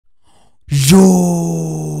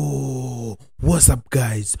Yo, what's up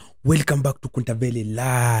guys? Welcome back to Kuntaveli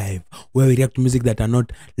Live, where we react to music that are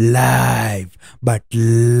not live but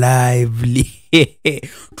lively.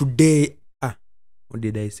 Today, what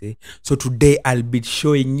did I say? So today I'll be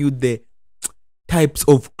showing you the types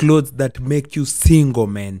of clothes that make you single,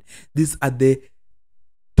 man. These are the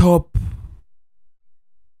top,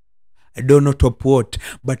 I don't know top what,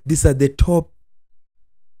 but these are the top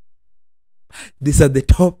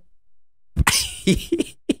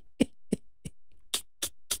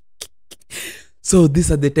So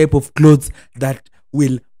these are the type of clothes that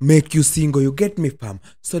will make you single. You get me, fam?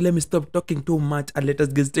 So let me stop talking too much and let us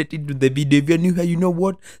get straight into the video. If you're new here, you know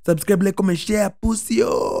what? Subscribe, like, comment, share, pussy.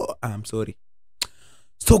 I'm sorry.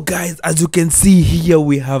 So guys, as you can see here,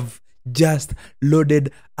 we have just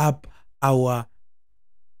loaded up our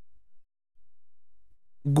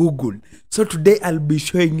Google. So today I'll be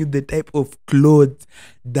showing you the type of clothes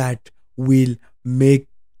that will make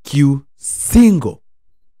you single.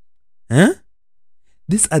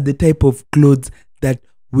 These are the type of clothes that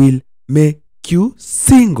will make you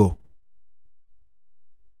single.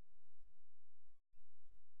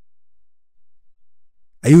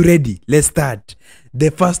 Are you ready? Let's start.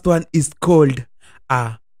 The first one is called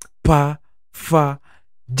a puffer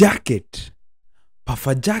jacket.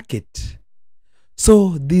 Puffer jacket.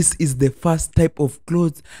 So this is the first type of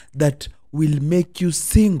clothes that will make you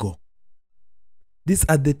single. These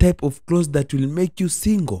are the type of clothes that will make you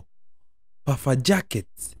single. Puffer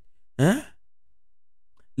jackets.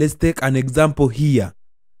 Let's take an example here.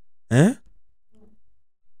 Let's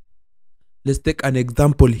take an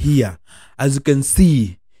example here. As you can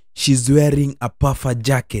see, she's wearing a puffer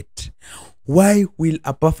jacket. Why will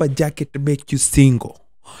a puffer jacket make you single?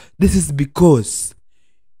 This is because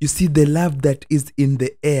you see the love that is in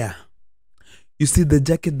the air. You see the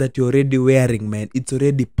jacket that you're already wearing, man. It's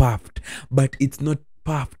already puffed, but it's not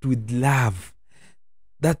puffed with love.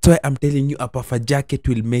 That's why I'm telling you a puffer jacket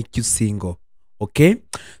will make you single. Okay?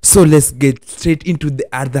 So let's get straight into the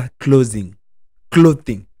other clothing.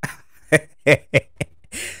 The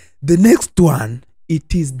next one,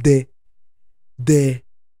 it is the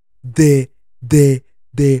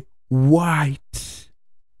white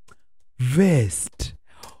vest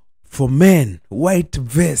for men. White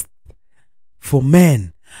vest for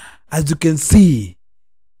men. As you can see,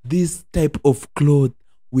 this type of cloth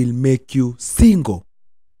will make you single.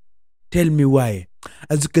 Tell me why.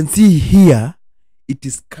 As you can see here, it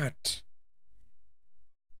is cut.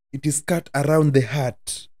 It is cut around the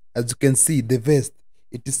heart. As you can see, the vest,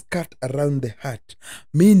 it is cut around the heart.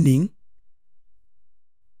 Meaning,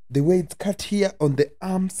 the way it's cut here on the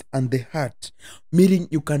arms and the heart. Meaning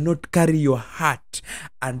you cannot carry your heart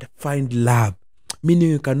and find love. Meaning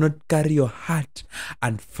you cannot carry your heart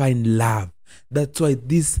and find love. That's why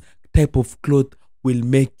this type of cloth will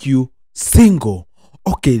make you single.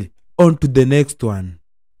 Okay, on to the next one.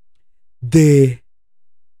 The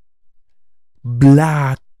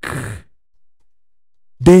black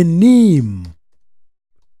denim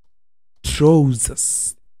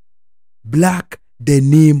trousers. Black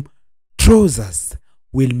denim trousers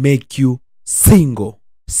will make you single.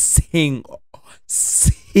 Single.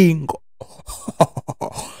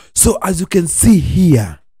 So as you can see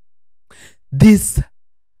here, this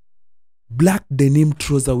black denim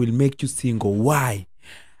trouser will make you single. Why?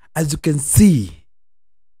 As you can see,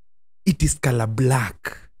 it is color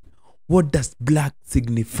black. What does black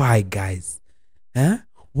signify, guys?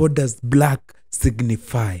 What does black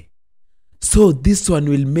signify? So this one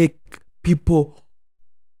will make people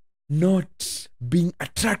not being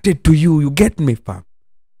attracted to you. You get me, fam?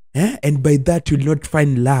 And by that you will not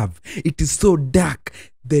find love. It is so dark,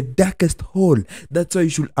 the darkest hole. That's why you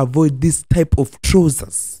should avoid this type of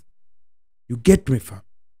trousers. You get me, fam?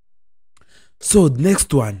 So the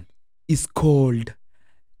next one is called,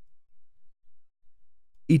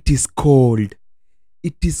 it is called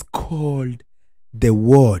the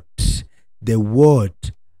word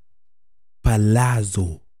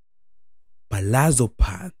palazzo. Palazzo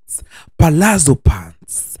pants.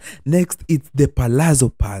 Next, it's the palazzo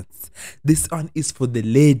pants. This one is for the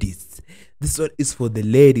ladies.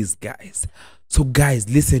 Guys. So guys,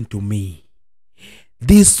 listen to me.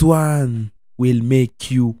 This one will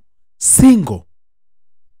make you single.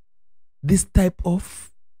 This type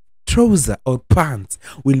of trouser or pants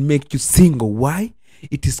will make you single. Why?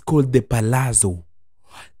 It is called the palazzo.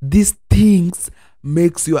 These things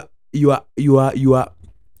makes your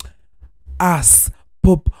ass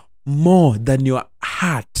pop more than your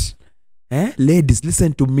heart. Ladies,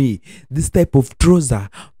 listen to me. This type of trouser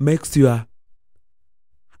makes your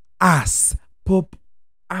ass pop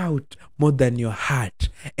out more than your heart,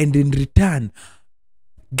 and in return,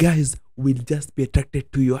 guys will just be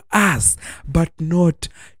attracted to your ass, but not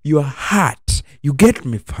your heart. You get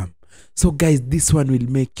me, fam? So guys, this one will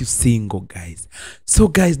make you single, guys. So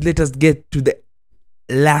guys, let us get to the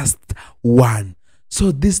last one.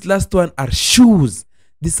 So this last one are shoes.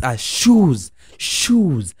 These are shoes.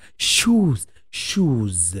 Shoes.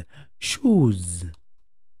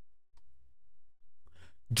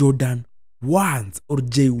 Jordan 1s or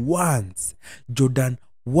J1s. Jordan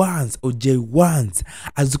 1s or J1s.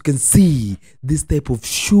 As you can see, this type of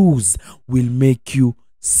shoes will make you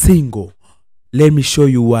single. Let me show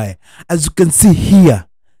you why. As you can see here,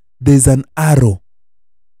 there's an arrow.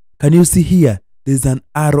 Can you see here? There's an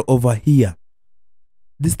arrow over here.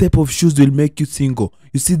 This type of shoes will make you single.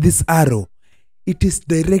 You see this arrow? It is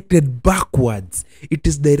directed backwards. It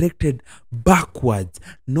is directed backwards,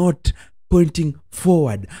 not pointing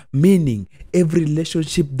forward. Meaning, every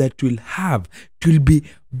relationship that we'll have, it will be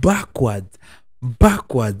backwards.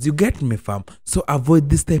 You get me, fam? So avoid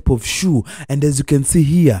this type of shoe. And as you can see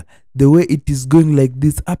here, the way it is going like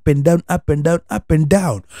this, up and down, up and down, up and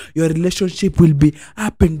down, your relationship will be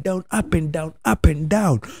up and down, up and down, up and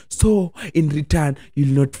down. So in return,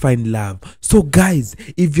 you'll not find love. So guys,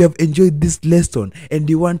 if you have enjoyed this lesson and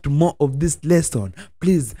you want more of this lesson,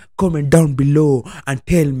 please comment down below and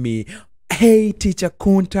tell me, hey teacher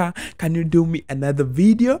Kunta, can you do me another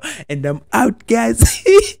video? And I'm out, guys.